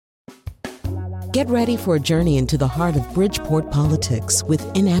Get ready for a journey into the heart of Bridgeport politics with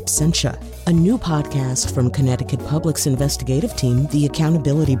In Absentia, a new podcast from Connecticut Public's investigative team, The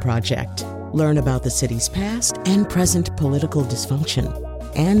Accountability Project. Learn about the city's past and present political dysfunction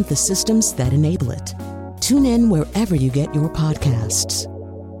and the systems that enable it. Tune in wherever you get your podcasts.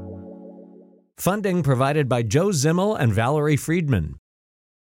 Funding provided by Joe Zimmel and Valerie Friedman.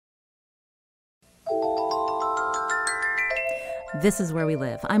 This is Where We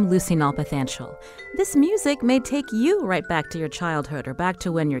Live. I'm Lucy Nalpathanchel. This music may take you right back to your childhood or back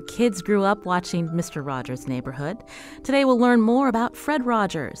to when your kids grew up watching Mr. Rogers' Neighborhood. Today we'll learn more about Fred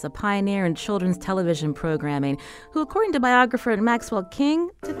Rogers, a pioneer in children's television programming, who, according to biographer Maxwell King,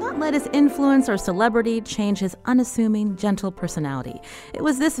 did not let his influence or celebrity change his unassuming, gentle personality. It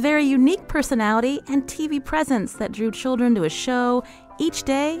was this very unique personality and TV presence that drew children to his show each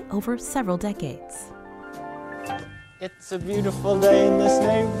day over several decades. It's a beautiful day in this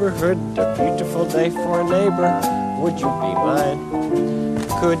neighborhood, a beautiful day for a neighbor. Would you be mine?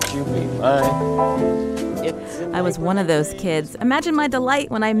 Could you be mine? I was one of those kids. Imagine my delight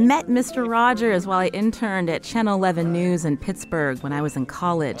when I met Mr. Rogers while I interned at Channel 11 News in Pittsburgh when I was in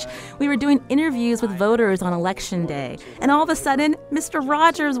college. We were doing interviews with voters on Election Day, and all of a sudden, Mr.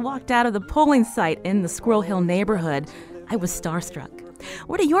 Rogers walked out of the polling site in the Squirrel Hill neighborhood. I was starstruck.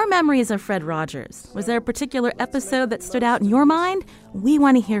 What are your memories of Fred Rogers? Was there a particular episode that stood out in your mind? We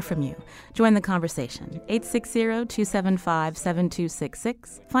want to hear from you. Join the conversation.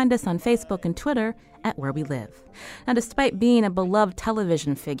 860-275-7266. Find us on Facebook and Twitter at Where We Live. Now, despite being a beloved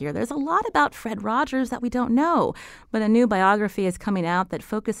television figure, there's a lot about Fred Rogers that we don't know. But a new biography is coming out that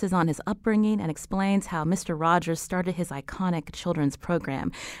focuses on his upbringing and explains how Mr. Rogers started his iconic children's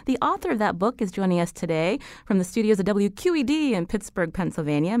program. The author of that book is joining us today from the studios of WQED in Pittsburgh,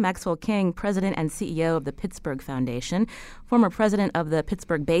 Pennsylvania. Maxwell King, president and CEO of the Pittsburgh Foundation, former president of the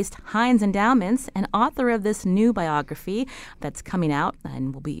Pittsburgh-based Heinz Endowments, and author of this new biography that's coming out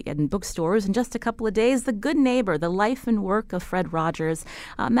and will be in bookstores in just a couple of days, The Good Neighbor, The Life and Work of Fred Rogers.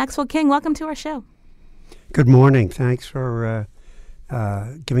 Maxwell King, welcome to our show. Good morning. Thanks for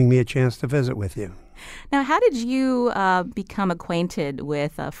giving me a chance to visit with you. Now, how did you become acquainted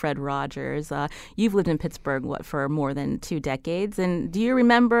with Fred Rogers? You've lived in Pittsburgh, for more than 2 decades, and do you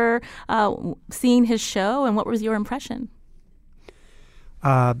remember seeing his show, and what was your impression?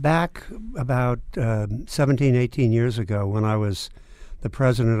 Back about 17, 18 years ago, when I was the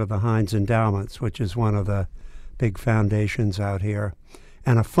president of the Heinz Endowments, which is one of the big foundations out here,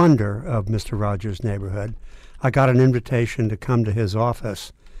 and a funder of Mr. Rogers' Neighborhood, I got an invitation to come to his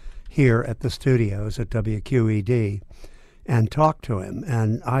office here at the studios at WQED and talk to him.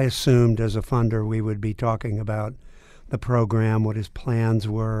 And I assumed as a funder we would be talking about the program, what his plans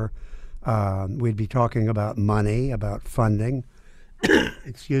were. We'd be talking about money, about funding.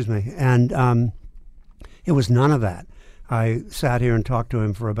 Excuse me. And it was none of that. I sat here and talked to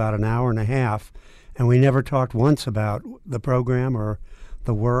him for about an hour and a half, and we never talked once about the program or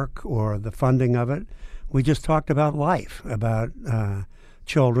the work or the funding of it. We just talked about life, about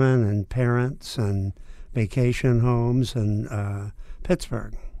children and parents and vacation homes and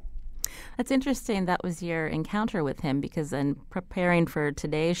Pittsburgh. That's interesting. That was your encounter with him, because in preparing for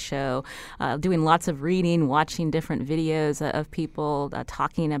today's show, doing lots of reading, watching different videos of people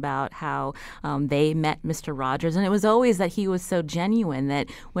talking about how they met Mr. Rogers. And it was always that he was so genuine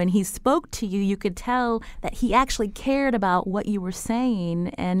that when he spoke to you, you could tell that he actually cared about what you were saying,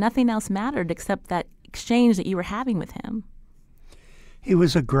 and nothing else mattered except that exchange that you were having with him. He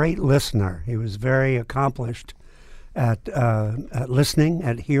was a great listener. He was very accomplished at listening,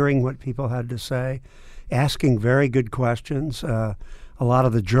 at hearing what people had to say, asking very good questions. A lot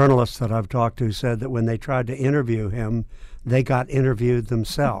of the journalists that I've talked to said that when they tried to interview him, they got interviewed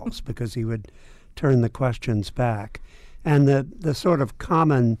themselves because he would turn the questions back. And the sort of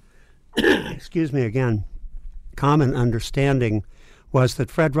common, common understanding was that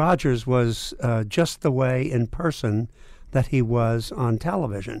Fred Rogers was just the way in person that he was on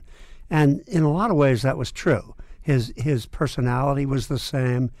television. And in a lot of ways that was true. His personality was the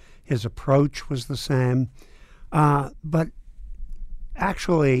same. His approach was the same. But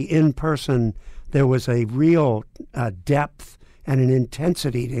actually, in person, there was a real depth and an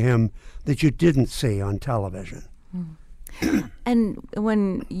intensity to him that you didn't see on television. And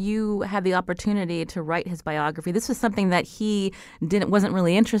when you had the opportunity to write his biography, this was something that he wasn't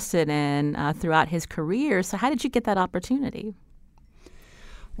really interested in throughout his career. So how did you get that opportunity?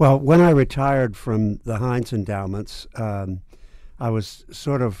 Well, when I retired from the Heinz Endowments, I was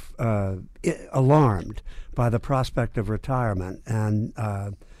sort of alarmed by the prospect of retirement. And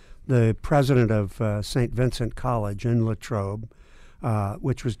the president of St. Vincent College in Latrobe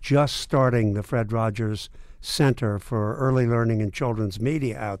which was just starting the Fred Rogers Center for Early Learning and Children's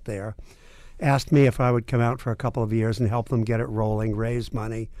Media out there, asked me if I would come out for a couple of years and help them get it rolling, raise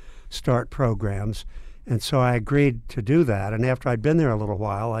money, start programs. And so I agreed to do that. And after I'd been there a little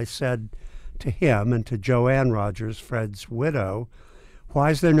while, I said to him and to Joanne Rogers, Fred's widow,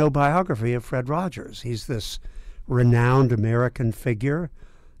 why is there no biography of Fred Rogers? He's this renowned American figure.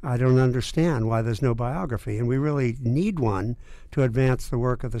 I don't understand why there's no biography. And we really need one to advance the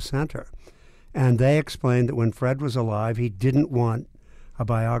work of the center. And they explained that when Fred was alive, he didn't want a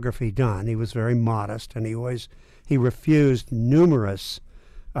biography done. He was very modest, and he refused numerous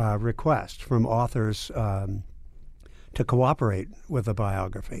requests from authors to cooperate with a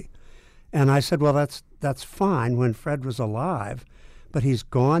biography. And I said, well, that's fine when Fred was alive, but he's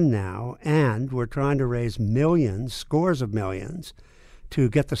gone now, and we're trying to raise millions, scores of millions, to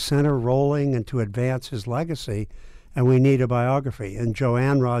get the center rolling and to advance his legacy, and we need a biography. And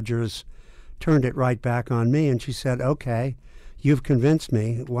Joanne Rogers turned it right back on me, and she said, okay, you've convinced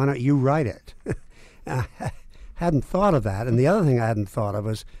me. Why don't you write it? I hadn't thought of that. And the other thing I hadn't thought of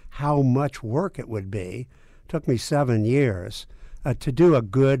was how much work it would be. It took me 7 years to do a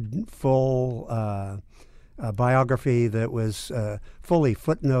good, full biography that was fully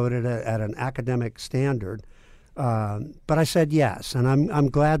footnoted at an academic standard. But I said yes, and I'm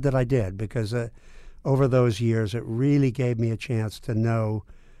glad that I did, because over those years it really gave me a chance to know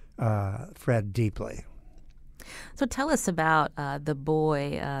Fred deeply. So tell us about the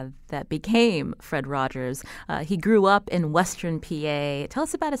boy that became Fred Rogers. He grew up in Western PA. Tell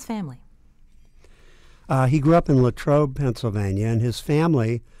us about his family. He grew up in Latrobe, Pennsylvania, and his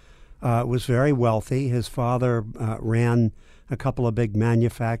family was very wealthy. His father ran a couple of big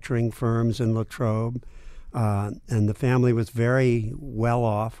manufacturing firms in Latrobe, and the family was very well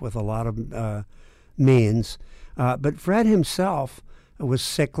off with a lot of means. But Fred himself was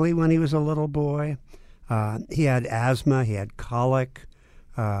sickly when he was a little boy. He had asthma, he had colic,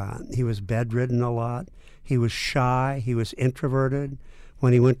 he was bedridden a lot. He was shy, he was introverted.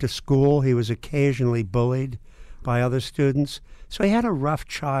 When he went to school, he was occasionally bullied by other students. So he had a rough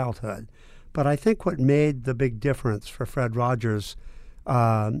childhood. But I think what made the big difference for Fred Rogers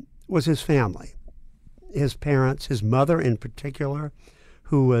was his family. His parents, his mother in particular,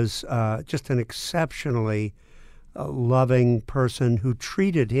 who was just an exceptionally loving person who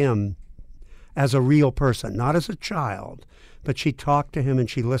treated him as a real person, not as a child, but she talked to him and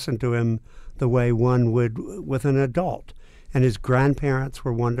she listened to him the way one would with an adult. And his grandparents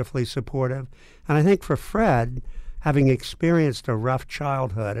were wonderfully supportive. And I think for Fred, having experienced a rough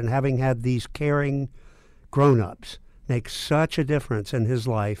childhood and having had these caring grown-ups make such a difference in his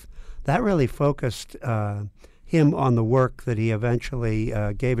life, that really focused him on the work that he eventually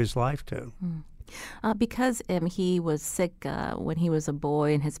gave his life to. Because he was sick when he was a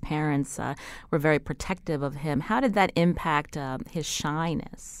boy and his parents were very protective of him, how did that impact his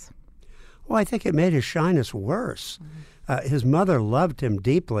shyness? Well, I think it made his shyness worse. His mother loved him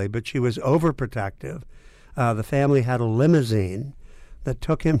deeply, but she was overprotective. The family had a limousine that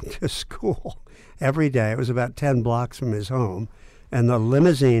took him to school every day. It was about 10 blocks from his home. And the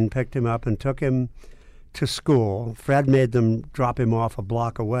limousine picked him up and took him to school. Fred made them drop him off a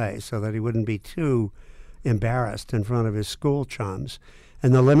block away so that he wouldn't be too embarrassed in front of his school chums.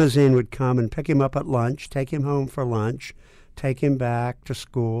 And the limousine would come and pick him up at lunch, take him home for lunch, take him back to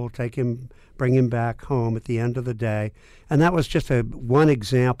school, bring him back home at the end of the day. And that was just one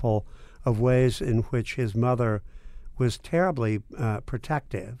example of ways in which his mother was terribly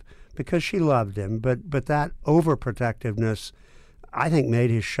protective because she loved him. But that overprotectiveness, I think, made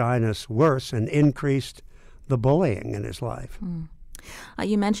his shyness worse and increased the bullying in his life.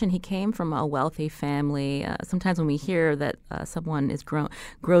 You mentioned he came from a wealthy family. Sometimes when we hear that someone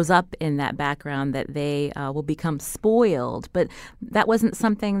grows up in that background, that they will become spoiled. But that wasn't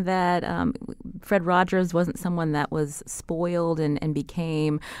something that Fred Rogers wasn't someone that was spoiled and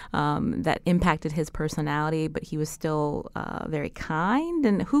became that impacted his personality. But he was still very kind.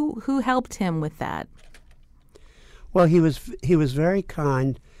 And who helped him with that? Well, he was very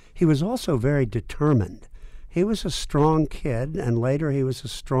kind. He was also very determined. He was a strong kid, and later he was a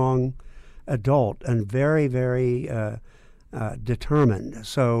strong adult and very, very determined.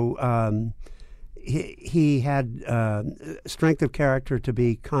 So he had strength of character to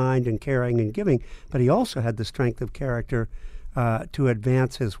be kind and caring and giving, but he also had the strength of character to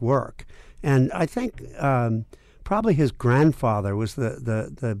advance his work. And I think probably his grandfather was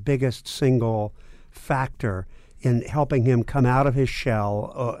the biggest single factor in helping him come out of his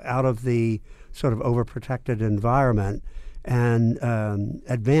shell, out of the sort of overprotected environment, and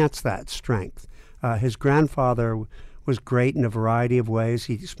advance that strength. His grandfather was great in a variety of ways.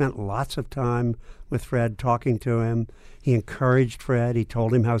 He spent lots of time with Fred talking to him. He encouraged Fred. He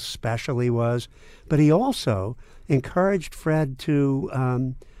told him how special he was. But he also encouraged Fred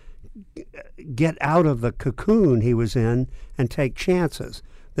to get out of the cocoon he was in and take chances.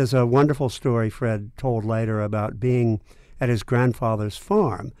 There's a wonderful story Fred told later about being at his grandfather's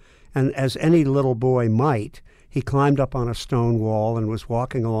farm. And as any little boy might, he climbed up on a stone wall and was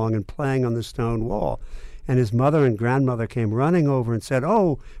walking along and playing on the stone wall. And his mother and grandmother came running over and said,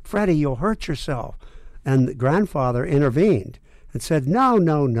 "Oh, Freddie, you'll hurt yourself." And the grandfather intervened and said, "No,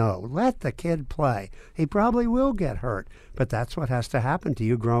 no, no, let the kid play. He probably will get hurt, but that's what has to happen to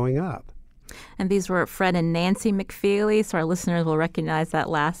you growing up." And these were Fred and Nancy McFeely, so our listeners will recognize that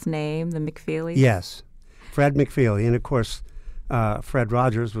last name, the McFeelys. Yes, Fred McFeely. And, of course, Fred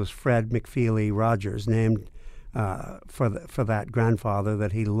Rogers was Fred McFeely Rogers, named for that grandfather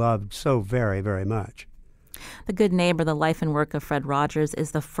that he loved so very, very much. The Good Neighbor, The Life and Work of Fred Rogers, is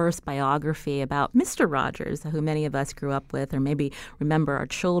the first biography about Mr. Rogers, who many of us grew up with or maybe remember our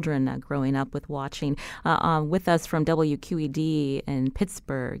children growing up with watching. With us from WQED in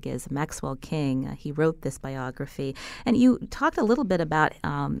Pittsburgh is Maxwell King. He wrote this biography. And you talked a little bit about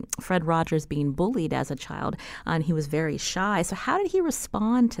Fred Rogers being bullied as a child, and he was very shy. So how did he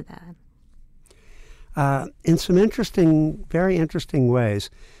respond to that? In some very interesting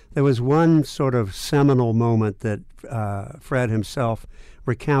ways. There was one sort of seminal moment that Fred himself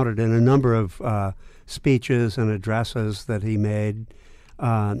recounted in a number of speeches and addresses that he made,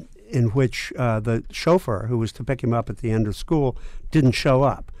 in which the chauffeur who was to pick him up at the end of school didn't show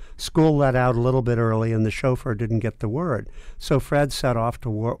up. School let out a little bit early, and the chauffeur didn't get the word. So Fred set off to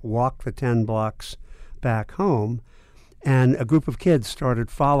walk the 10 blocks back home, and a group of kids started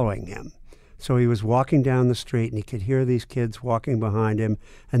following him. So he was walking down the street, and he could hear these kids walking behind him.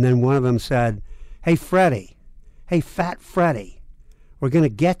 And then one of them said, "Hey, Freddie, hey, Fat Freddie, we're going to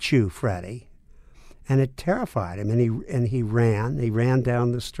get you, Freddie." And it terrified him, and he ran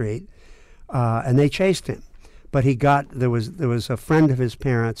down the street, and they chased him. But there was a friend of his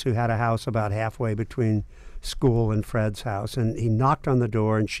parents who had a house about halfway between school and Fred's house, and he knocked on the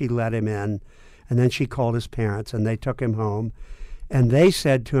door, and she let him in, and then she called his parents, and they took him home. And they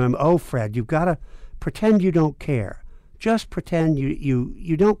said to him, "Oh, Fred, you've got to pretend you don't care. Just pretend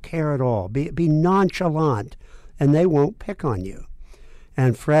you don't care at all. Be nonchalant, and they won't pick on you."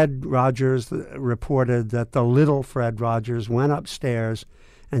 And Fred Rogers reported that the little Fred Rogers went upstairs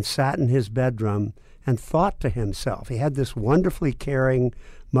and sat in his bedroom and thought to himself. He had this wonderfully caring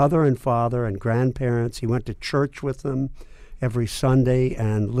mother and father and grandparents. He went to church with them every Sunday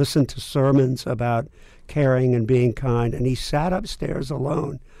and listened to sermons about caring and being kind, and he sat upstairs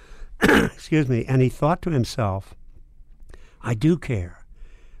alone, excuse me, and he thought to himself, "I do care.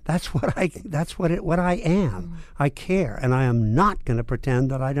 That's what I am. I care, and I am not going to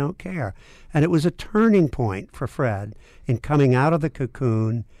pretend that I don't care." And it was a turning point for Fred in coming out of the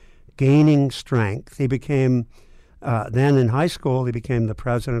cocoon, gaining strength. He became, then in high school, he became the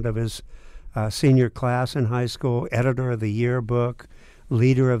president of his senior class in high school, editor of the yearbook,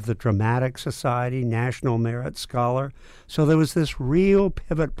 leader of the Dramatic Society, National Merit Scholar. So there was this real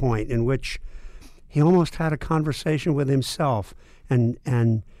pivot point in which he almost had a conversation with himself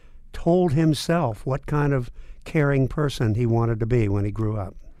and told himself what kind of caring person he wanted to be when he grew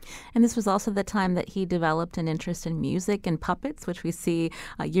up. And this was also the time that he developed an interest in music and puppets, which we see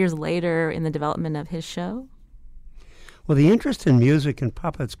years later in the development of his show. Well, the interest in music and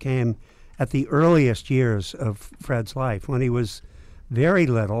puppets came at the earliest years of Fred's life. When he was very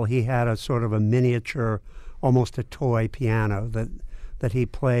little, he had a sort of a miniature, almost a toy piano that he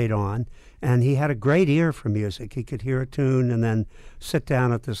played on, and he had a great ear for music. He could hear a tune and then sit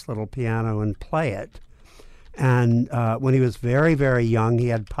down at this little piano and play it. And when he was very, very young, he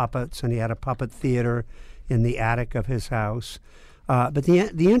had puppets, and he had a puppet theater in the attic of his house. But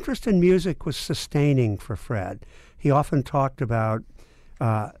the interest in music was sustaining for Fred. He often talked about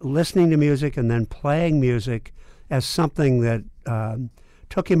listening to music and then playing music as something that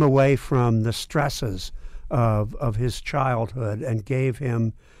took him away from the stresses of his childhood and gave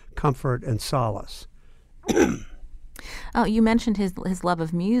him comfort and solace. Oh, you mentioned his love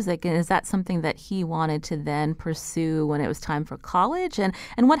of music, and is that something that he wanted to then pursue when it was time for college? And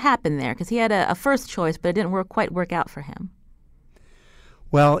what happened there? Because he had a first choice, but it didn't quite work out for him.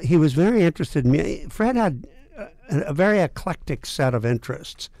 Well, he was very interested in music. Fred had a very eclectic set of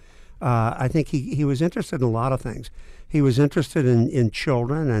interests. I think he was interested in a lot of things. He was interested in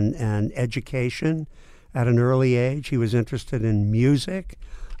children and education at an early age. He was interested in music.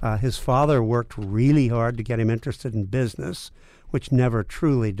 His father worked really hard to get him interested in business, which never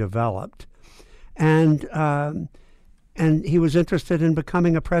truly developed. And And he was interested in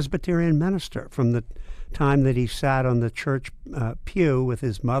becoming a Presbyterian minister from the time that he sat on the church pew with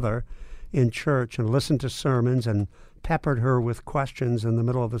his mother in church and listened to sermons and peppered her with questions in the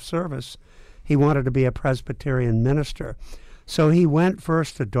middle of the service. He wanted to be a Presbyterian minister. So he went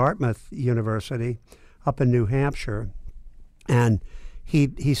first to Dartmouth University up in New Hampshire, and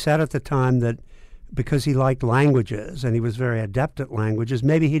he said at the time that because he liked languages and he was very adept at languages,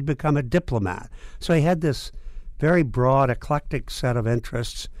 maybe he'd become a diplomat. So he had this very broad, eclectic set of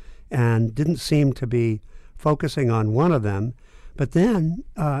interests and didn't seem to be focusing on one of them. But then,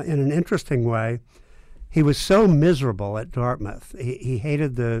 in an interesting way, he was so miserable at Dartmouth. He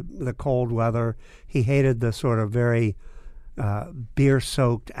hated the cold weather. He hated the sort of very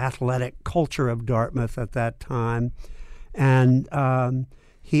beer-soaked athletic culture of Dartmouth at that time. And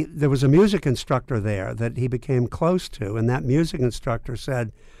there was a music instructor there that he became close to, and that music instructor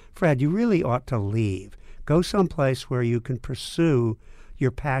said, "Fred, you really ought to leave. Go someplace where you can pursue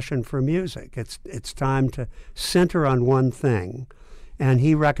your passion for music. It's time to center on one thing." And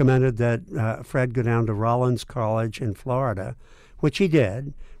he recommended that Fred go down to Rollins College in Florida, which he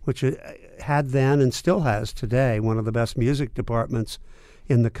did, which had then and still has today one of the best music departments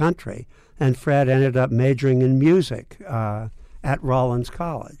in the country. And Fred ended up majoring in music at Rollins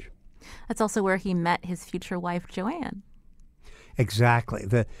College. That's also where he met his future wife, Joanne. Exactly.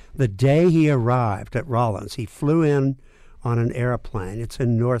 The day he arrived at Rollins, he flew in on an airplane. It's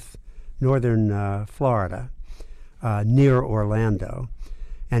in northern Florida, near Orlando.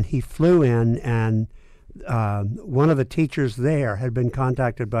 And he flew in, and one of the teachers there had been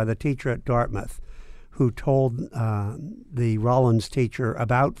contacted by the teacher at Dartmouth, who told the Rollins teacher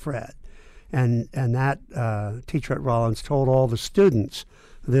about Fred. And that teacher at Rollins told all the students,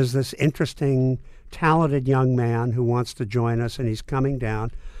 there's this interesting, talented young man who wants to join us, and he's coming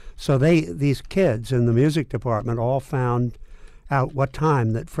down. So these kids in the music department all found out what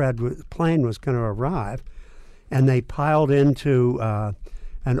time that Fred's plane was going to arrive, and they piled into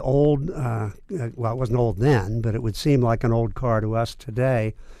an old, well, it wasn't old then, but it would seem like an old car to us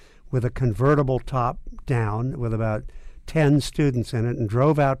today, with a convertible top down with about 10 students in it, and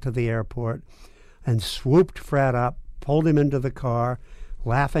drove out to the airport and swooped Fred up, pulled him into the car,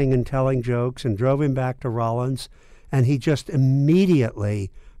 laughing and telling jokes, and drove him back to Rollins. And he just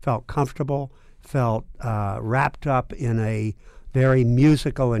immediately felt comfortable, felt wrapped up in a very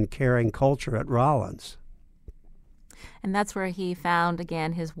musical and caring culture at Rollins. And that's where he found,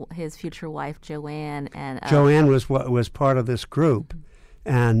 again, his future wife, Joanne. And Joanne was part of this group.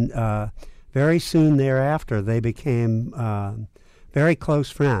 And very soon thereafter, they became very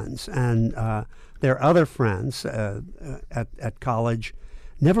close friends. And their other friends at college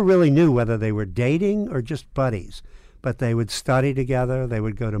never really knew whether they were dating or just buddies. But they would study together, they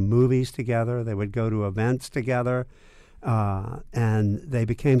would go to movies together, they would go to events together, and they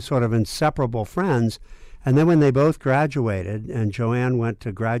became sort of inseparable friends. And then when they both graduated, and Joanne went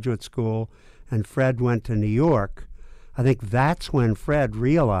to graduate school and Fred went to New York, I think that's when Fred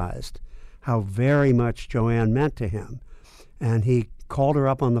realized how very much Joanne meant to him. And he called her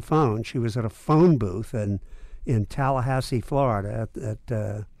up on the phone. She was at a phone booth in Tallahassee, Florida,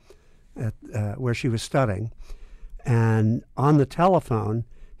 at where she was studying. And on the telephone,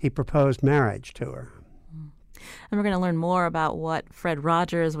 he proposed marriage to her. And we're going to learn more about what Fred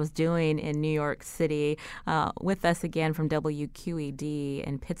Rogers was doing in New York City. With us again from WQED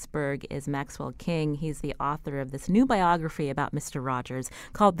in Pittsburgh is Maxwell King. He's the author of this new biography about Mr. Rogers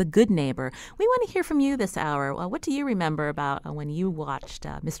called The Good Neighbor. We want to hear from you this hour. What do you remember about when you watched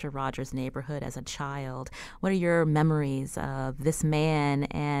Mr. Rogers' Neighborhood as a child? What are your memories of this man?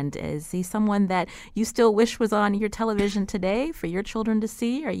 And is he someone that you still wish was on your television today for your children to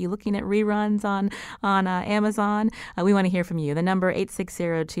see? Are you looking at reruns on Amazon? We want to hear from you. The number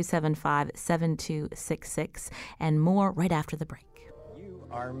 860-275-7266, and more right after the break. You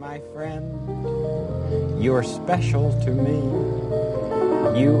are my friend. You're special to me.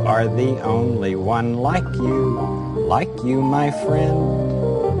 You are the only one like you, my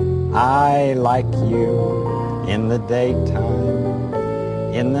friend. I like you in the daytime,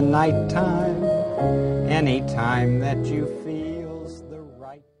 in the nighttime, anytime that you feels the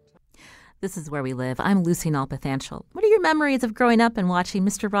right. This is Where We Live. I'm Lucy Nalpathanchel. What are your memories of growing up and watching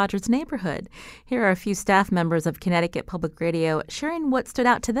Mr. Rogers' Neighborhood? Here are a few staff members of Connecticut Public Radio sharing what stood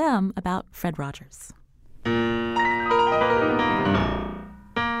out to them about Fred Rogers.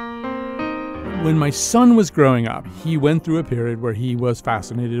 When my son was growing up, he went through a period where he was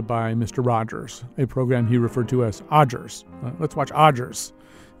fascinated by Mr. Rogers, a program he referred to as Odgers. Let's watch Odgers.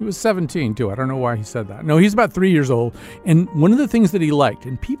 He was 17, too. I don't know why he said that. No, he's about 3 years old. And one of the things that he liked,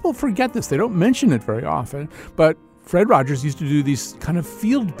 and people forget this, they don't mention it very often, but Fred Rogers used to do these kind of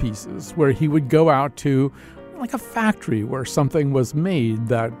field pieces where he would go out to like a factory where something was made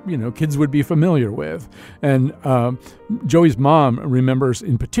that, kids would be familiar with. And Joey's mom remembers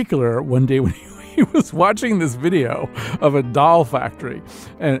in particular one day when he was watching this video of a doll factory.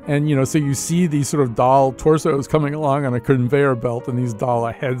 And so you see these sort of doll torsos coming along on a conveyor belt and these doll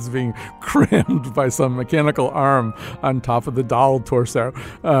heads being crammed by some mechanical arm on top of the doll torso.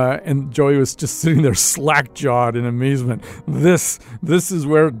 And Joey was just sitting there slack-jawed in amazement. This is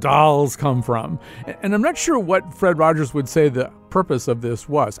where dolls come from. And I'm not sure what Fred Rogers would say the purpose of this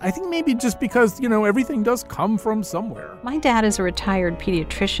was. I think maybe just because, everything does come from somewhere. My dad is a retired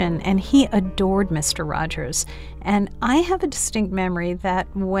pediatrician, and he adored Mr. Rogers. And I have a distinct memory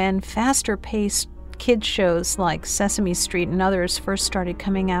that when faster-paced kids shows like Sesame Street and others first started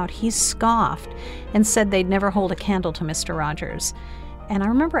coming out, he scoffed and said they'd never hold a candle to Mr. Rogers. And I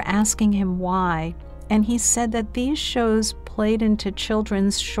remember asking him why, and he said that these shows played into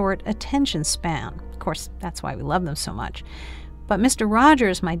children's short attention span. Of course, that's why we love them so much. But Mr.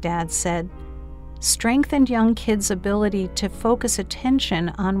 Rogers, my dad said, strengthened young kids' ability to focus attention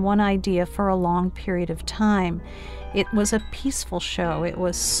on one idea for a long period of time. It was a peaceful show. It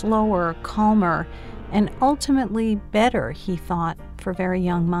was slower, calmer, and ultimately better, he thought, for very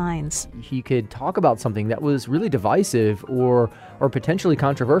young minds. He could talk about something that was really divisive or potentially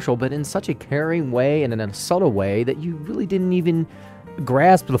controversial, but in such a caring way and in a subtle way that you really didn't even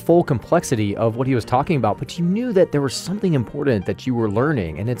grasp the full complexity of what he was talking about, but you knew that there was something important that you were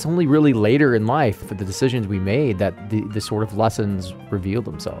learning. And it's only really later in life, for the decisions we made, that the sort of lessons revealed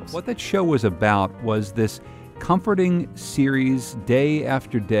themselves. What that show was about was this comforting series, day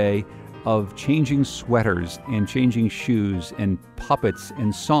after day, of changing sweaters and changing shoes and puppets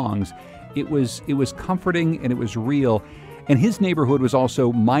and songs. It was comforting and it was real. And his neighborhood was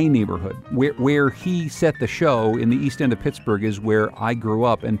also my neighborhood. Where he set the show in the East End of Pittsburgh is where I grew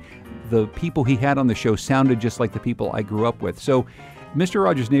up, and the people he had on the show sounded just like the people I grew up with. So Mr.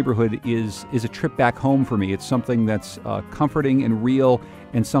 Rogers' Neighborhood is a trip back home for me. It's something that's comforting and real,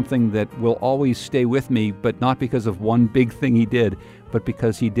 and something that will always stay with me, but not because of one big thing he did, but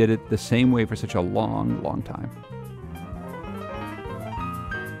because he did it the same way for such a long, long time.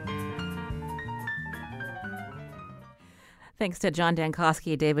 Thanks to John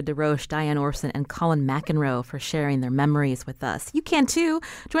Dankosky, David DeRoche, Diane Orson, and Colin McEnroe for sharing their memories with us. You can, too.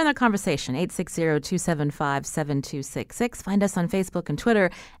 Join the conversation, 860-275-7266. Find us on Facebook and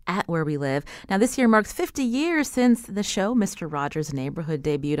Twitter, @WhereWeLive. Now, this year marks 50 years since the show Mr. Rogers' Neighborhood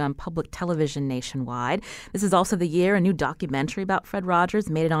debuted on public television nationwide. This is also the year a new documentary about Fred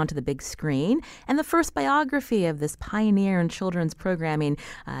Rogers made it onto the big screen. And the first biography of this pioneer in children's programming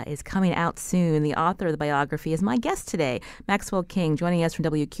is coming out soon. The author of the biography is my guest today, Maxwell King, joining us from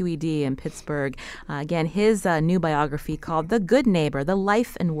WQED in Pittsburgh. Again, his new biography called The Good Neighbor, The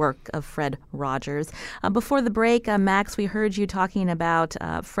Life and Work of Fred Rogers. Before the break, Max, we heard you talking about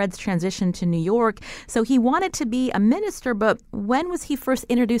Fred's transition to New York. So he wanted to be a minister, but when was he first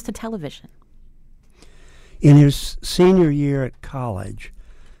introduced to television? In his senior year at college,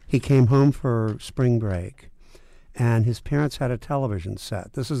 he came home for spring break, and his parents had a television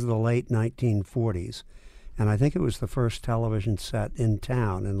set. This is the late 1940s. And I think it was the first television set in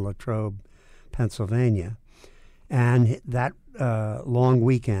town in Latrobe, Pennsylvania. And that long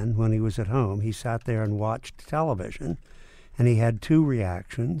weekend when he was at home, he sat there and watched television. And he had two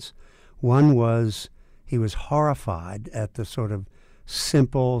reactions. One was he was horrified at the sort of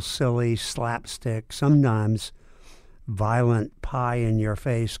simple, silly, slapstick, sometimes violent,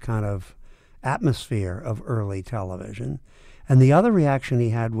 pie-in-your-face kind of atmosphere of early television. And the other reaction he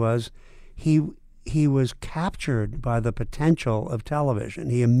had was he was captured by the potential of television.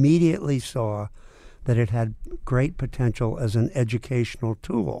 He immediately saw that it had great potential as an educational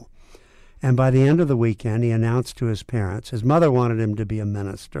tool. And by the end of the weekend, he announced to his parents, his mother wanted him to be a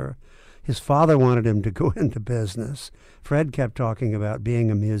minister. His father wanted him to go into business. Fred kept talking about being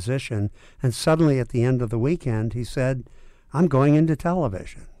a musician. And suddenly at the end of the weekend, he said, I'm going into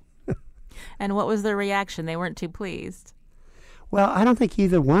television. And what was their reaction? They weren't too pleased. Well, I don't think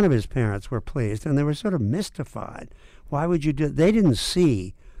either one of his parents were pleased, and they were sort of mystified. Why would you do it? They didn't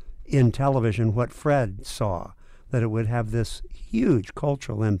see in television what Fred saw, that it would have this huge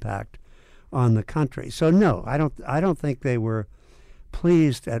cultural impact on the country. So no, I don't think they were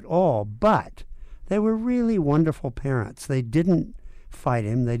pleased at all, but they were really wonderful parents. They didn't fight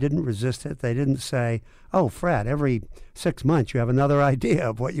him. They didn't resist it. They didn't say, oh, Fred, every 6 months you have another idea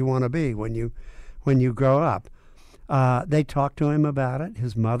of what you want to be when you grow up. They talked to him about it.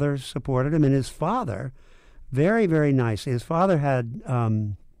 His mother supported him, and his father, very, very nice. His father had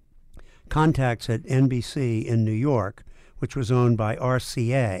contacts at NBC in New York, which was owned by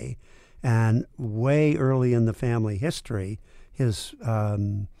RCA. And way early in the family history, his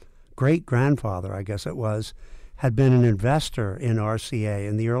great-grandfather, I guess it was, had been an investor in RCA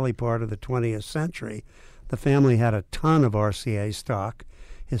in the early part of the 20th century. The family had a ton of RCA stock.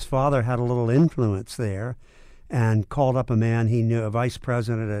 His father had a little influence there and called up a man he knew, a vice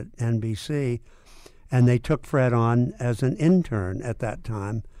president at NBC, and they took Fred on as an intern at that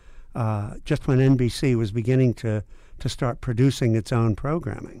time, just when NBC was beginning to start producing its own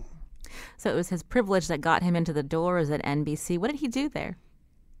programming. So it was his privilege that got him into the doors at NBC. What did he do there?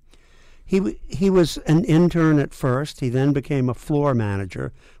 He was an intern at first. He then became a floor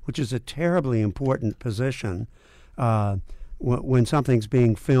manager, which is a terribly important position. When something's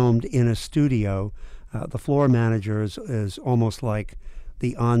being filmed in a studio, the floor manager is almost like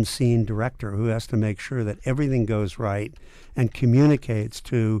the on-scene director who has to make sure that everything goes right and communicates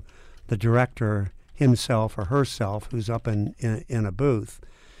to the director himself or herself who's up in a booth.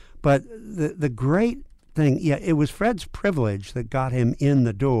 But the great thing, it was Fred's privilege that got him in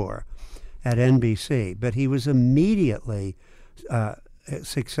the door at NBC, but he was immediately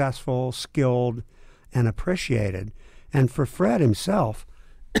successful, skilled, and appreciated. And for Fred himself,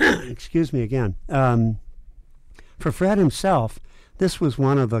 excuse me again, for Fred himself, this was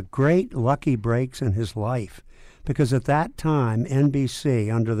one of the great lucky breaks in his life, because at that time,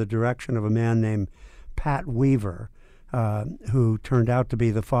 NBC, under the direction of a man named Pat Weaver, who turned out to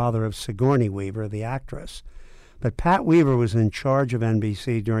be the father of Sigourney Weaver, the actress. But Pat Weaver was in charge of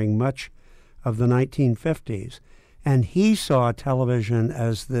NBC during much of the 1950s, and he saw television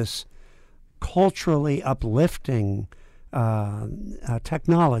as this culturally uplifting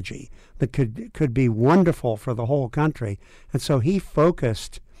technology that could be wonderful for the whole country. And so he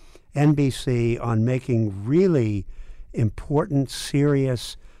focused NBC on making really important,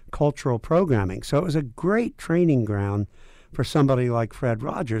 serious cultural programming. So it was a great training ground for somebody like Fred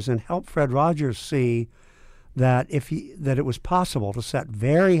Rogers, and helped Fred Rogers see that that it was possible to set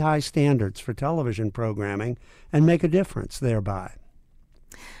very high standards for television programming and make a difference thereby.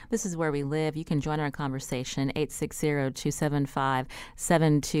 This is Where We Live. You can join our conversation,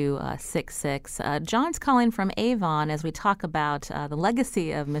 860-275-7266. John's calling from Avon as we talk about the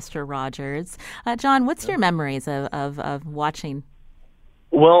legacy of Mr. Rogers. John, what's your memories of watching?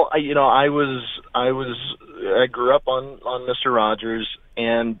 Well, I grew up on Mr. Rogers,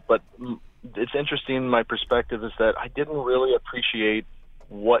 but it's interesting. My perspective is that I didn't really appreciate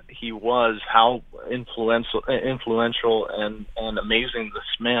what he was, how influential and amazing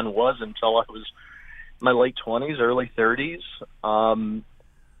this man was until I was in my late 20s, early 30s.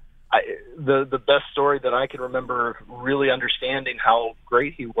 The best story that I can remember really understanding how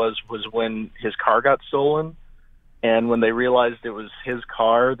great he was when his car got stolen. And when they realized it was his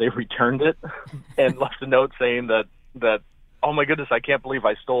car, they returned it and left a note saying that, oh my goodness, I can't believe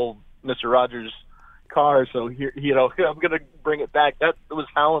I stole Mr. Rogers' car. So here, I'm going to bring it back. That was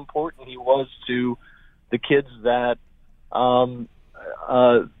how important he was to the kids that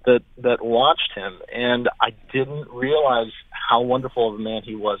watched him. And I didn't realize how wonderful of a man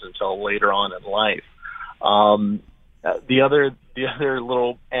he was until later on in life. The other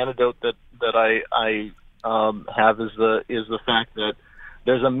little anecdote that I have is the fact that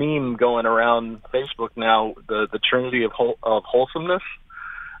there's a meme going around Facebook now, the Trinity of wholesomeness.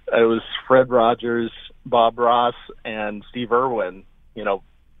 It was Fred Rogers, Bob Ross, and Steve Irwin.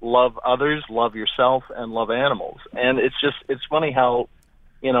 Love others, love yourself, and love animals. And it's funny how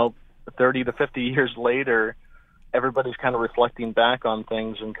 30 to 50 years later, everybody's kind of reflecting back on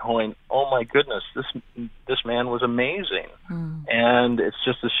things and going, oh my goodness, this man was amazing. And it's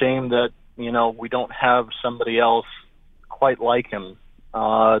just a shame that we don't have somebody else quite like him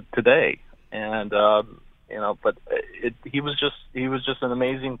today. And but he was just an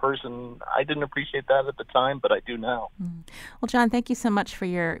amazing person. I didn't appreciate that at the time, but I do now. Well, John, thank you so much for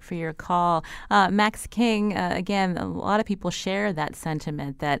your call. Max King, again, a lot of people share that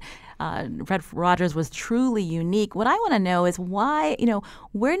sentiment that Fred Rogers was truly unique. What I want to know is why,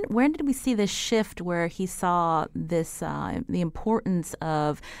 when did we see this shift where he saw this the importance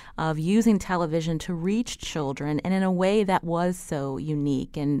of using television to reach children and in a way that was so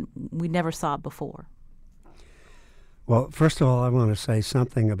unique and we never saw it before? Well, first of all, I want to say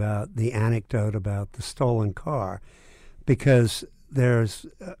something about the anecdote about the stolen car, because there's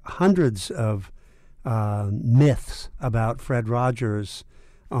hundreds of myths about Fred Rogers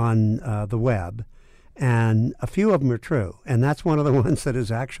on the web, and a few of them are true. And that's one of the ones that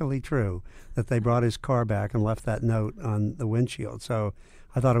is actually true, that they brought his car back and left that note on the windshield. So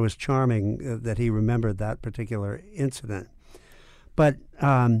I thought it was charming that he remembered that particular incident. But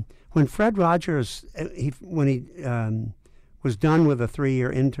when Fred Rogers, when he was done with a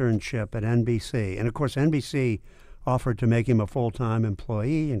 3-year internship at NBC, and of course NBC offered to make him a full-time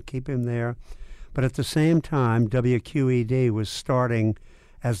employee and keep him there, but at the same time WQED was starting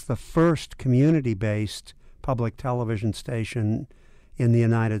as the first community-based public television station in the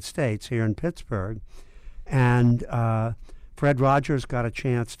United States here in Pittsburgh. And Fred Rogers got a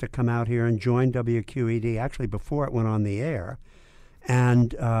chance to come out here and join WQED, actually before it went on the air,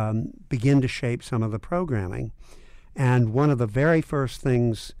 and begin to shape some of the programming. And one of the very first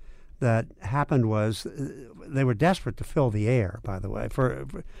things that happened was they were desperate to fill the air, by the way,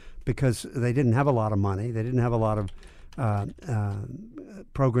 because they didn't have a lot of money. They didn't have a lot of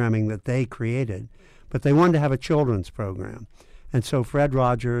programming that they created, but they wanted to have a children's program. And so Fred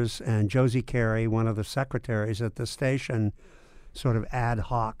Rogers and Josie Carey, one of the secretaries at the station, sort of ad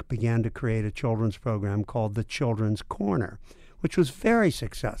hoc began to create a children's program called The Children's Corner, which was very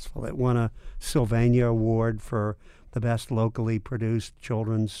successful. It won a Sylvania Award for the best locally produced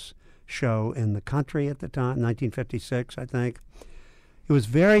children's show in the country at the time, 1956, I think. It was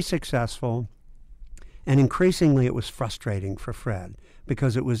very successful, and increasingly it was frustrating for Fred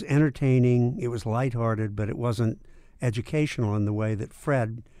because it was entertaining, it was lighthearted, but it wasn't educational in the way that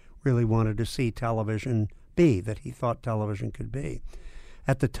Fred really wanted to see television be, that he thought television could be.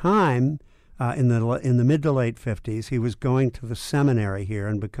 At the time, in the mid to late 50s, he was going to the seminary here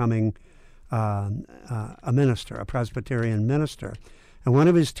and becoming a minister, a Presbyterian minister. And one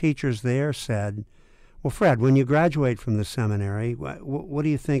of his teachers there said, well, Fred, when you graduate from the seminary, what do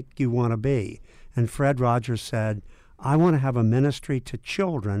you think you want to be? And Fred Rogers said, I want to have a ministry to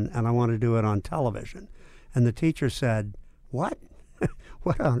children, and I want to do it on television. And the teacher said, what?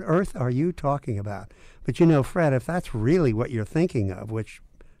 What on earth are you talking about? But you know, Fred, if that's really what you're thinking of, which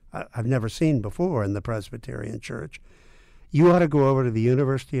I've never seen before in the Presbyterian Church, you ought to go over to the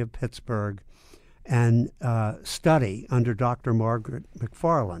University of Pittsburgh and study under Dr. Margaret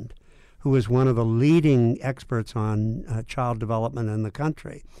McFarland, who is one of the leading experts on child development in the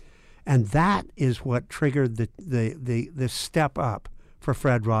country. And that is what triggered the step up for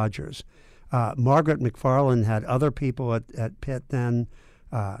Fred Rogers. Margaret McFarland had other people at Pitt then.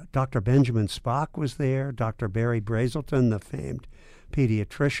 Dr. Benjamin Spock was there. Dr. Barry Brazelton, the famed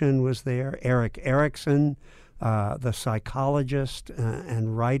pediatrician, was there. Eric Erickson, the psychologist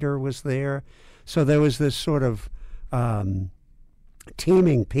and writer, was there. So there was this sort of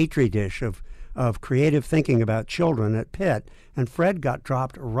teeming petri dish of creative thinking about children at Pitt, and Fred got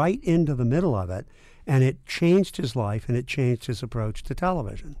dropped right into the middle of it, and it changed his life and it changed his approach to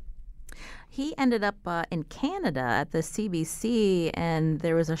television. He ended up in Canada at the CBC, and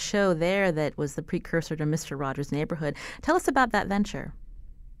there was a show there that was the precursor to Mr. Rogers' Neighborhood. Tell us about that venture.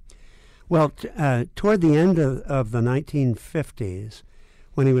 Well, toward the end of the 1950s,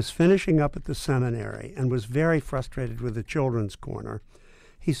 when he was finishing up at the seminary and was very frustrated with the Children's Corner,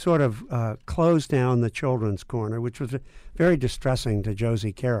 he sort of closed down the Children's Corner, which was very distressing to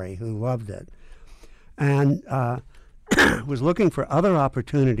Josie Carey, who loved it, and was looking for other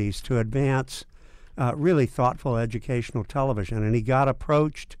opportunities to advance really thoughtful educational television. And he got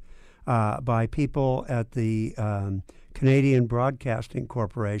approached by people at the Canadian Broadcasting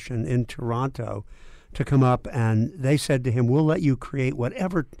Corporation in Toronto to come up, and they said to him, we'll let you create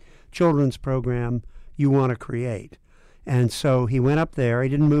whatever children's program you want to create. And so he went up there. He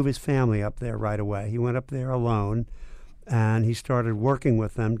didn't move his family up there right away. He went up there alone, and he started working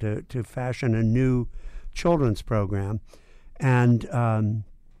with them to fashion a new children's program. And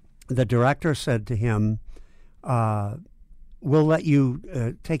the director said to him, we'll let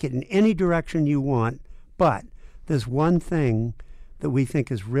you take it in any direction you want, but there's one thing that we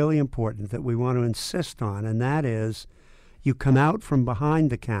think is really important that we want to insist on, and that is you come out from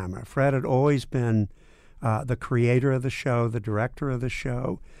behind the camera. Fred had always been the creator of the show, the director of the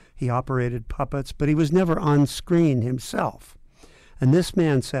show. He operated puppets, but he was never on screen himself. And this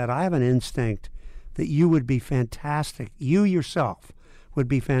man said, I have an instinct that you would be fantastic, you yourself would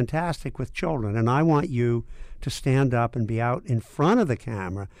be fantastic with children, and I want you to stand up and be out in front of the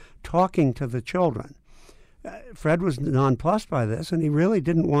camera talking to the children. Fred was nonplussed by this, and he really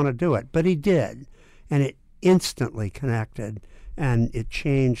didn't want to do it, but he did, and it instantly connected, and it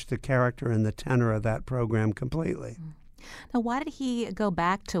changed the character and the tenor of that program completely. Now, why did he go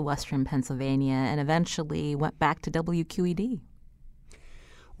back to Western Pennsylvania and eventually went back to WQED?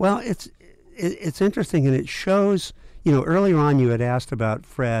 Well, it's interesting, and it shows, earlier on you had asked about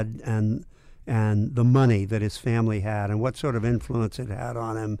Fred and the money that his family had and what sort of influence it had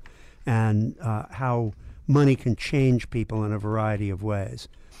on him and how money can change people in a variety of ways.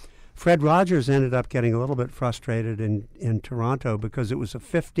 Fred Rogers ended up getting a little bit frustrated in Toronto because it was a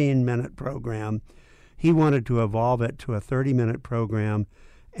 15-minute program. He wanted to evolve it to a 30-minute program,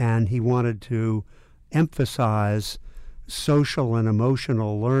 and he wanted to emphasize social and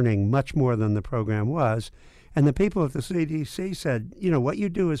emotional learning much more than the program was. And the people at the CDC said, what you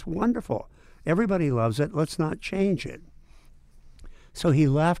do is wonderful. Everybody loves it. Let's not change it. So he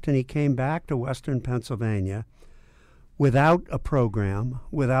left and he came back to Western Pennsylvania without a program,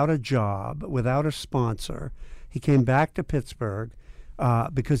 without a job, without a sponsor. He came back to Pittsburgh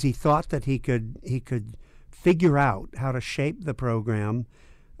because he thought that he could figure out how to shape the program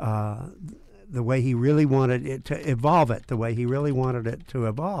the way he really wanted it to evolve it, the way he really wanted it to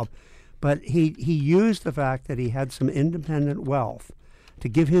evolve. But he used the fact that he had some independent wealth to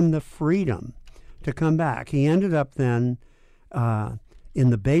give him the freedom to come back. He ended up then in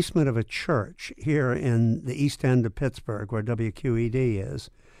the basement of a church here in the East End of Pittsburgh, where WQED is,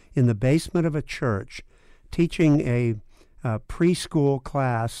 in the basement of a church, teaching a preschool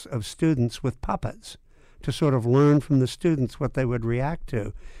class of students with puppets to sort of learn from the students what they would react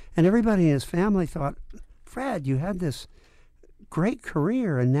to. And everybody in his family thought, Fred, you had this great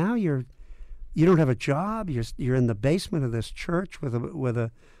career, and now you don't have a job. You're in the basement of this church with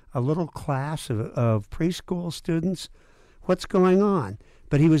a little class of preschool students. What's going on?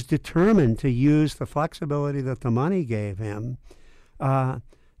 But he was determined to use the flexibility that the money gave him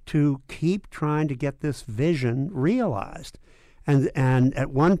to keep trying to get this vision realized. And at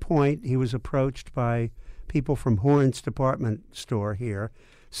one point, he was approached by people from Horne's department store here,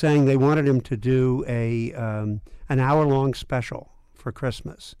 saying they wanted him to do an hour-long special for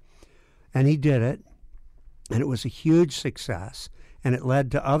Christmas. And he did it, and it was a huge success, and it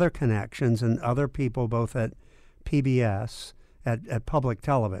led to other connections and other people both at PBS, at public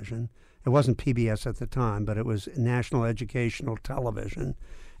television. It wasn't PBS at the time, but it was National Educational Television.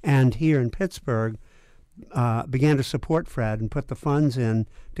 And here in Pittsburgh, began to support Fred and put the funds in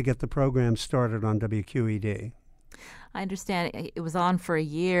to get the program started on WQED. I understand it was on for a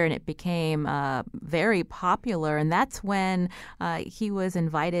year and it became very popular, and that's when he was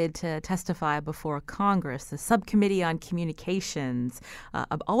invited to testify before Congress, the Subcommittee on Communications,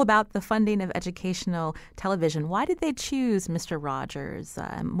 all about the funding of educational television. Why did they choose Mr. Rogers?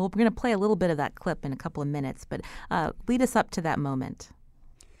 We're going to play a little bit of that clip in a couple of minutes, but lead us up to that moment.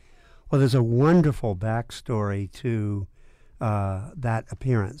 Well, there's a wonderful backstory to that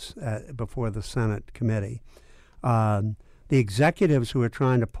appearance before the Senate committee. The executives who were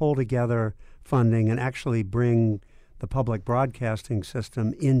trying to pull together funding and actually bring the public broadcasting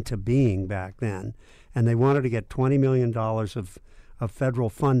system into being back then, and they wanted to get $20 million of federal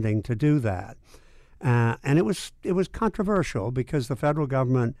funding to do that. And it was controversial because the federal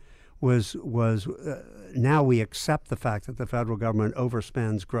government was now we accept the fact that the federal government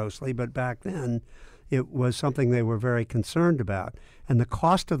overspends grossly, but back then it was something they were very concerned about. And the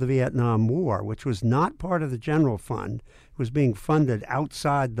cost of the Vietnam War, which was not part of the general fund, was being funded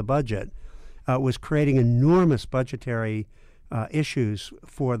outside the budget, was creating enormous budgetary issues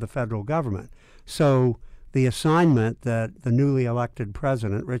for the federal government. So the assignment that the newly elected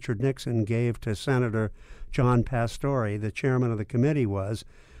president, Richard Nixon, gave to Senator John Pastore, the chairman of the committee, was,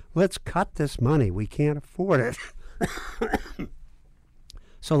 let's cut this money. We can't afford it.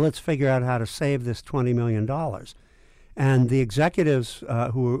 So let's figure out how to save this $20 million. And the executives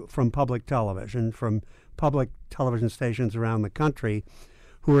who were from public television stations around the country,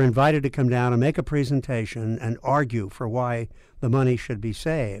 who were invited to come down and make a presentation and argue for why the money should be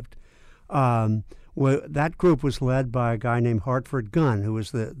saved, that group was led by a guy named Hartford Gunn, who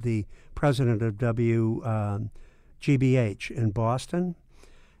was the president of WGBH in Boston.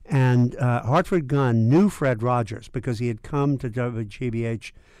 And Hartford Gunn knew Fred Rogers because he had come to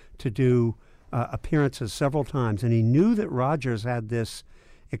WGBH to do appearances several times, and he knew that Rogers had this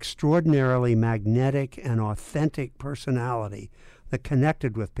extraordinarily magnetic and authentic personality that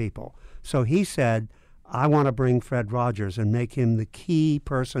connected with people. So he said, I want to bring Fred Rogers and make him the key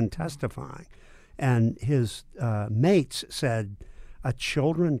person testifying. And his mates said, a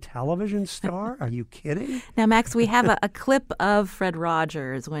children television star? Are you kidding? Now, Max, we have a clip of Fred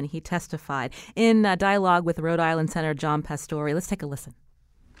Rogers when he testified in dialogue with Rhode Island Senator John Pastore. Let's take a listen.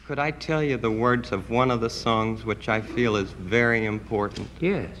 Could I tell you the words of one of the songs which I feel is very important?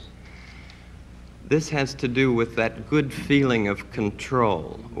 Yes. This has to do with that good feeling of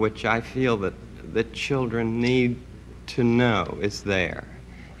control, which I feel that children need to know is there.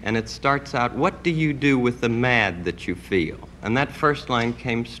 And it starts out, what do you do with the mad that you feel? And that first line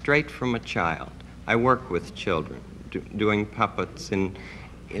came straight from a child. I work with children, doing puppets in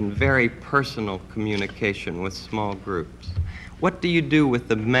in very personal communication with small groups. What do you do with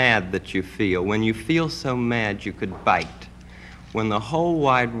the mad that you feel when you feel so mad you could bite? When the whole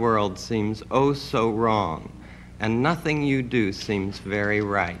wide world seems oh so wrong and nothing you do seems very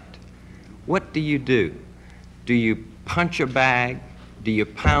right? What do you do? Do you punch a bag? Do you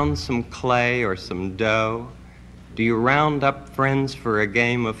pound some clay or some dough? Do you round up friends for a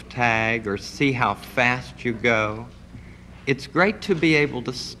game of tag or see how fast you go? It's great to be able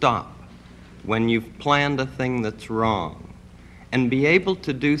to stop when you've planned a thing that's wrong and be able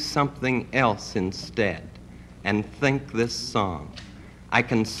to do something else instead and think this song. I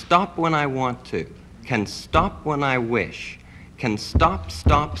can stop when I want to, can stop when I wish, can stop,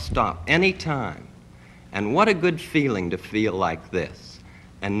 stop, stop anytime. And what a good feeling to feel like this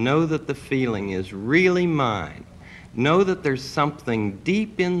and know that the feeling is really mine. Know that there's something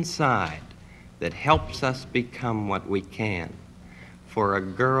deep inside that helps us become what we can. For a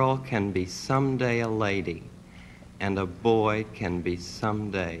girl can be someday a lady, and a boy can be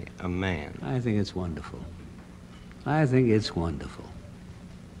someday a man. I think it's wonderful. I think it's wonderful.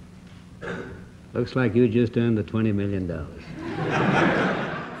 Looks like you just earned the $20 million.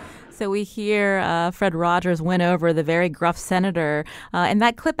 So we hear Fred Rogers win over the very gruff senator, and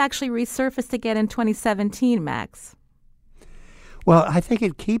that clip actually resurfaced again in 2017, Max. Well, I think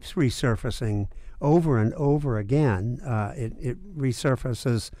it keeps resurfacing over and over again. It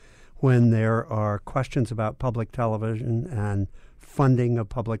resurfaces when there are questions about public television and funding of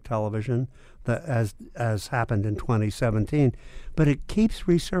public television, as happened in 2017. But it keeps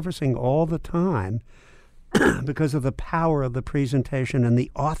resurfacing all the time because of the power of the presentation and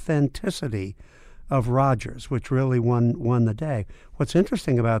the authenticity of Rogers, which really won the day. What's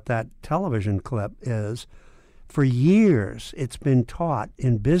interesting about that television clip is, for years, it's been taught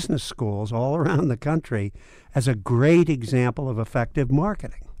in business schools all around the country as a great example of effective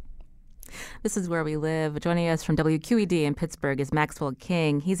marketing. This is Where We Live. Joining us from WQED in Pittsburgh is Maxwell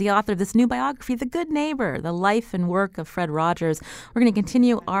King. He's the author of this new biography, The Good Neighbor, The Life and Work of Fred Rogers. We're going to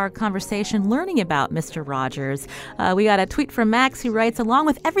continue our conversation learning about Mr. Rogers. We got a tweet from Max who writes, along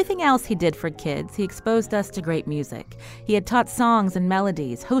with everything else he did for kids, he exposed us to great music. He had taught songs and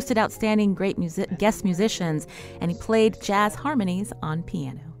melodies, hosted outstanding guest musicians, and he played jazz harmonies on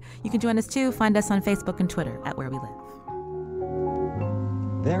piano. You can join us too. Find us on Facebook and Twitter at Where We Live.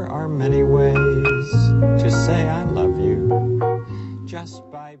 There are many ways to say I love you, just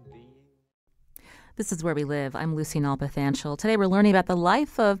by being. This is Where We Live. I'm Lucy Nalpathanchel. Today we're learning about the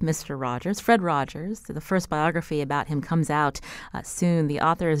life of Mr. Rogers, Fred Rogers. The first biography about him comes out soon. The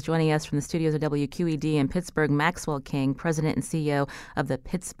author is joining us from the studios of WQED in Pittsburgh, Maxwell King, president and CEO of the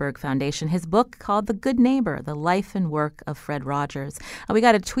Pittsburgh Foundation. His book called The Good Neighbor, The Life and Work of Fred Rogers. We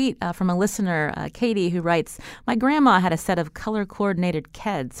got a tweet from a listener, Katie, who writes, my grandma had a set of color-coordinated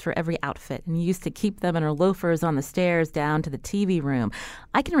Keds for every outfit and used to keep them in her loafers on the stairs down to the TV room.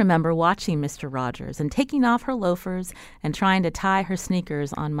 I can remember watching Mr. Rogers and taking off her loafers and trying to tie her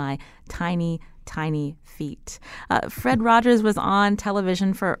sneakers on my tiny, tiny feet. Fred Rogers was on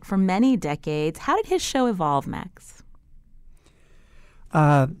television for many decades. How did his show evolve, Max?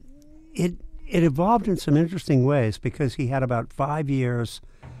 It evolved in some interesting ways because he had about 5 years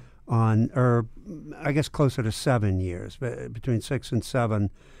on, or I guess closer to 7 years, between 6 and 7,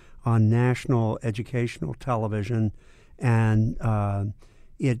 on national educational television, and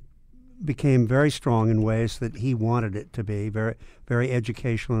it became very strong in ways that he wanted it to be, very, very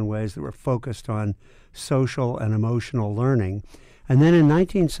educational in ways that were focused on social and emotional learning. And then in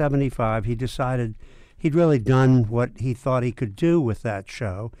 1975, he decided he'd really done what he thought he could do with that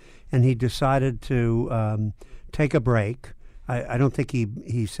show, and he decided to take a break. I don't think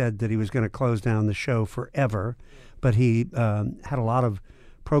he said that he was going to close down the show forever, but he had a lot of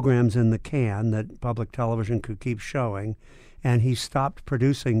programs in the can that public television could keep showing, and he stopped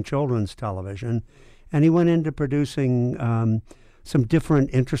producing children's television, and he went into producing some different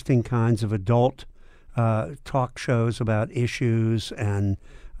interesting kinds of adult talk shows about issues and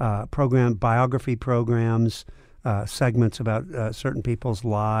biography programs, segments about certain people's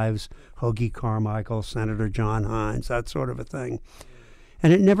lives, Hoagie Carmichael, Senator John Hines, that sort of a thing.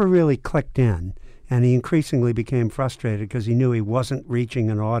 And it never really clicked in, and he increasingly became frustrated because he knew he wasn't reaching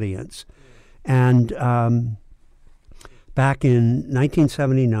an audience. And back in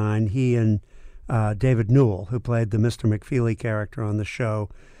 1979, he and David Newell, who played the Mr. McFeely character on the show,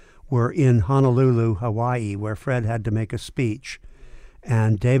 were in Honolulu, Hawaii, where Fred had to make a speech.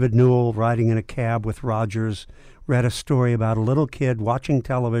 And David Newell, riding in a cab with Rogers, read a story about a little kid watching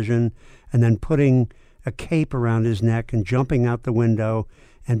television and then putting a cape around his neck and jumping out the window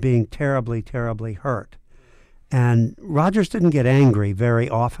and being terribly, terribly hurt. And Rogers didn't get angry very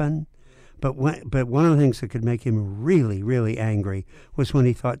often, but one of the things that could make him really, really angry was when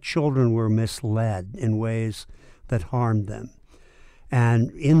he thought children were misled in ways that harmed them.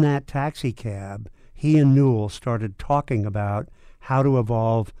 And in that taxi cab, he and Newell started talking about how to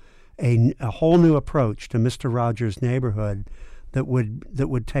evolve a whole new approach to Mr. Rogers' Neighborhood that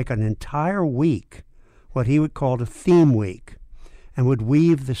would take an entire week, what he would call a theme week, and would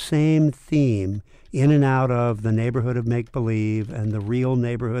weave the same theme in and out of the neighborhood of make-believe and the real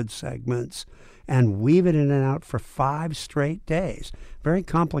neighborhood segments, and weave it in and out for 5 straight days. Very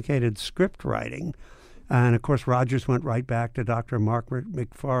complicated script writing. And, of course, Rogers went right back to Dr. Mark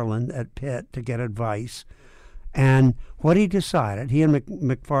McFarland at Pitt to get advice. And what he decided, he and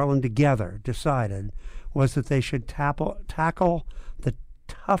McFarland together decided, was that they should tackle the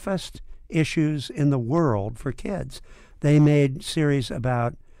toughest issues in the world for kids. They made series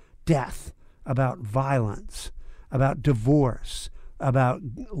about death, about violence, about divorce, about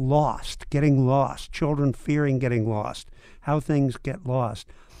getting lost, children fearing getting lost, how things get lost.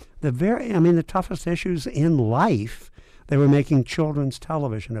 The toughest issues in life they were making children's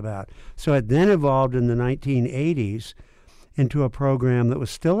television about. So it then evolved in the 1980s into a program that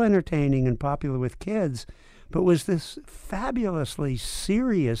was still entertaining and popular with kids, but was this fabulously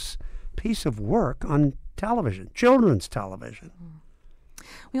serious piece of work on television, children's television.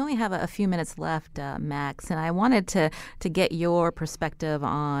 We only have a few minutes left, Max, and I wanted to get your perspective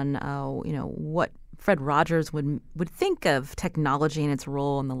on what Fred Rogers would think of technology and its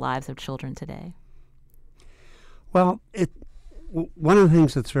role in the lives of children today. Well, one of the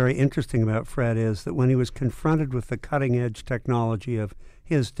things that's very interesting about Fred is that when he was confronted with the cutting-edge technology of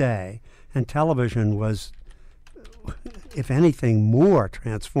his day, and television was, if anything, more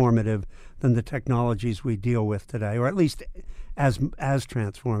transformative than the technologies we deal with today, or at least as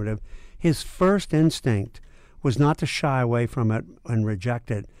transformative, his first instinct was not to shy away from it and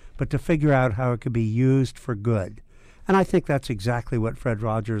reject it, but to figure out how it could be used for good. And I think that's exactly what Fred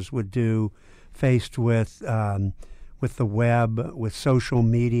Rogers would do faced with the web, with social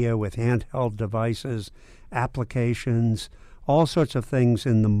media, with handheld devices, applications, all sorts of things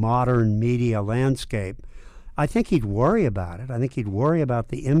in the modern media landscape. I think he'd worry about it. I think he'd worry about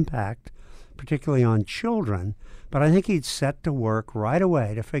the impact, particularly on children, but I think he'd set to work right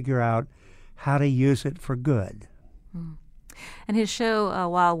away to figure out how to use it for good. And his show,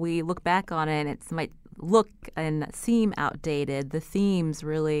 while we look back on it, it might look and seem outdated, the themes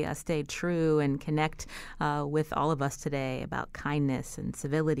really stay true and connect with all of us today about kindness and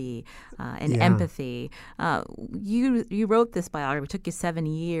civility and empathy. You wrote this biography. It took you 7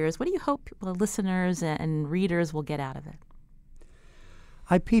 years. What do you hope listeners and readers will get out of it?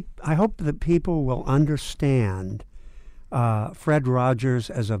 I hope that people will understand Fred Rogers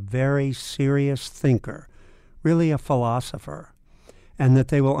as a very serious thinker, really a philosopher, and that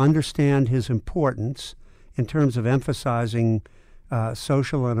they will understand his importance in terms of emphasizing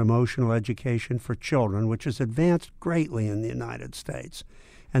social and emotional education for children, which has advanced greatly in the United States.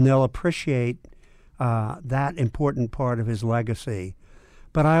 And they'll appreciate that important part of his legacy.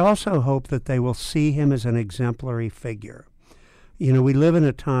 But I also hope that they will see him as an exemplary figure. You know, we live in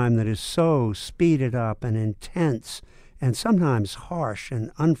a time that is so speeded up and intense and sometimes harsh and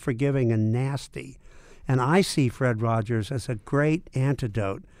unforgiving and nasty. And I see Fred Rogers as a great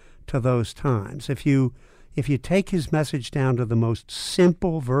antidote to those times. If you take his message down to the most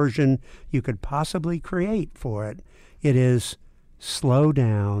simple version you could possibly create for it, it is slow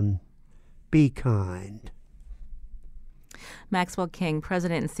down, be kind. Maxwell King,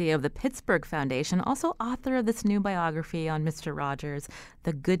 president and CEO of the Pittsburgh Foundation, also author of this new biography on Mr. Rogers,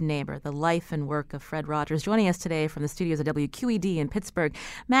 The Good Neighbor, the life and work of Fred Rogers, joining us today from the studios of WQED in Pittsburgh.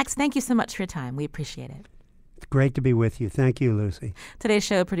 Max, thank you so much for your time. We appreciate it. It's great to be with you. Thank you, Lucy. Today's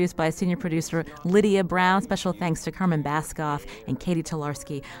show produced by senior producer Lydia Brown. Special thanks to Carmen Baskoff and Katie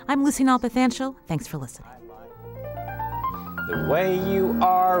Tolarski. I'm Lucy Nalpathanchel. Thanks for listening. The way you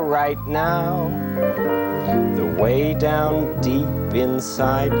are right now, the way down deep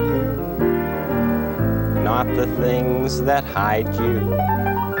inside you, not the things that hide you,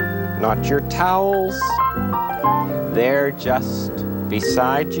 not your towels, they're just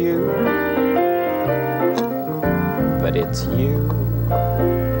beside you, but it's you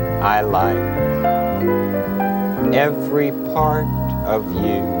I like, every part of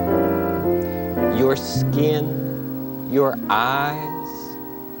you, your skin, your eyes,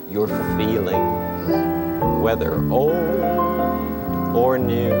 your feelings, whether old or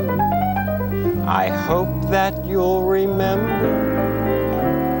new. I hope that you'll remember,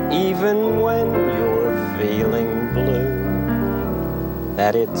 even when you're feeling blue,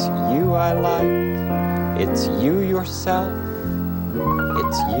 that it's you I like, It's you yourself.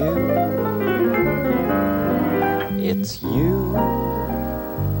 It's you. It's you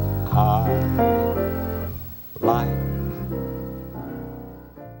I like.